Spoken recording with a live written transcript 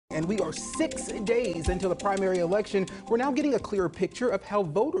And we are 6 days into the primary election. We're now getting a clearer picture of how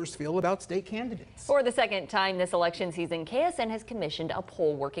voters feel about state candidates. For the second time this election season, KSN has commissioned a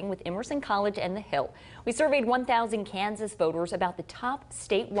poll working with Emerson College and The Hill. We surveyed 1,000 Kansas voters about the top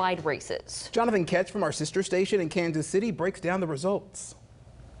statewide races. Jonathan Ketch from our sister station in Kansas City breaks down the results.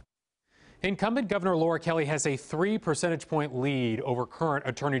 Incumbent Governor Laura Kelly has a 3 percentage point lead over current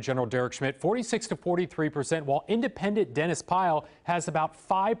Attorney General Derek Schmidt, 46 to 43%, while independent Dennis Pyle has about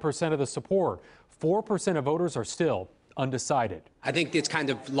 5% of the support. 4% of voters are still undecided. I think it's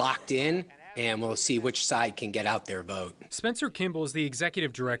kind of locked in, and we'll see which side can get out their vote. Spencer Kimball is the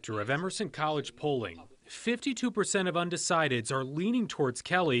executive director of Emerson College Polling. 52% of undecideds are leaning towards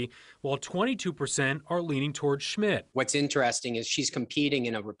Kelly, while 22% are leaning towards Schmidt. What's interesting is she's competing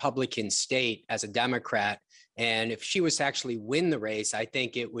in a Republican state as a Democrat, and if she was to actually win the race, I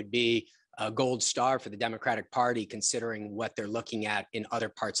think it would be a gold star for the Democratic Party, considering what they're looking at in other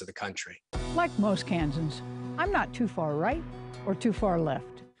parts of the country. Like most Kansans, I'm not too far right or too far left.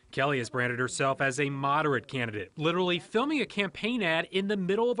 Kelly has branded herself as a moderate candidate, literally filming a campaign ad in the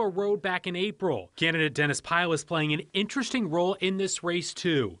middle of a road back in April. Candidate Dennis Pyle is playing an interesting role in this race,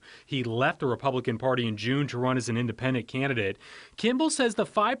 too. He left the Republican Party in June to run as an independent candidate. Kimball says the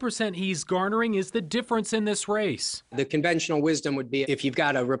 5% he's garnering is the difference in this race. The conventional wisdom would be if you've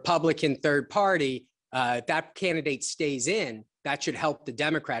got a Republican third party, if that candidate stays in, that should help the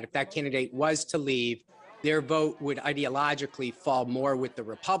Democrat. If that candidate was to leave, their vote would ideologically fall more with the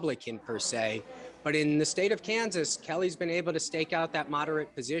Republican per se. But in the state of Kansas, Kelly's been able to stake out that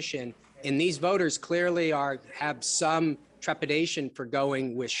moderate position. And these voters clearly have some trepidation for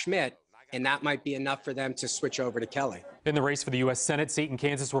going with Schmidt, and that might be enough for them to switch over to Kelly. In the race for the U.S. Senate seat in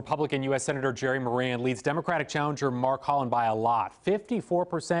Kansas, Republican U.S. Senator Jerry Moran leads Democratic challenger Mark Holland by a lot,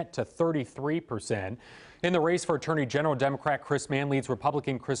 54% to 33%. In the race for Attorney General, Democrat Chris Mann leads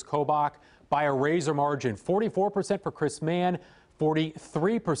Republican Chris Kobach by a razor margin, 44% for Chris Mann,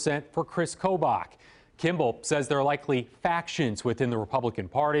 43% for Chris Kobach. Kimball says there are likely factions within the Republican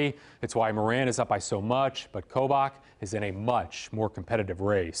Party. It's why Moran is up by so much, but Kobach is in a much more competitive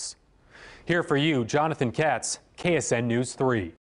race. Here for you, Jonathan Ketch, KSN News 3.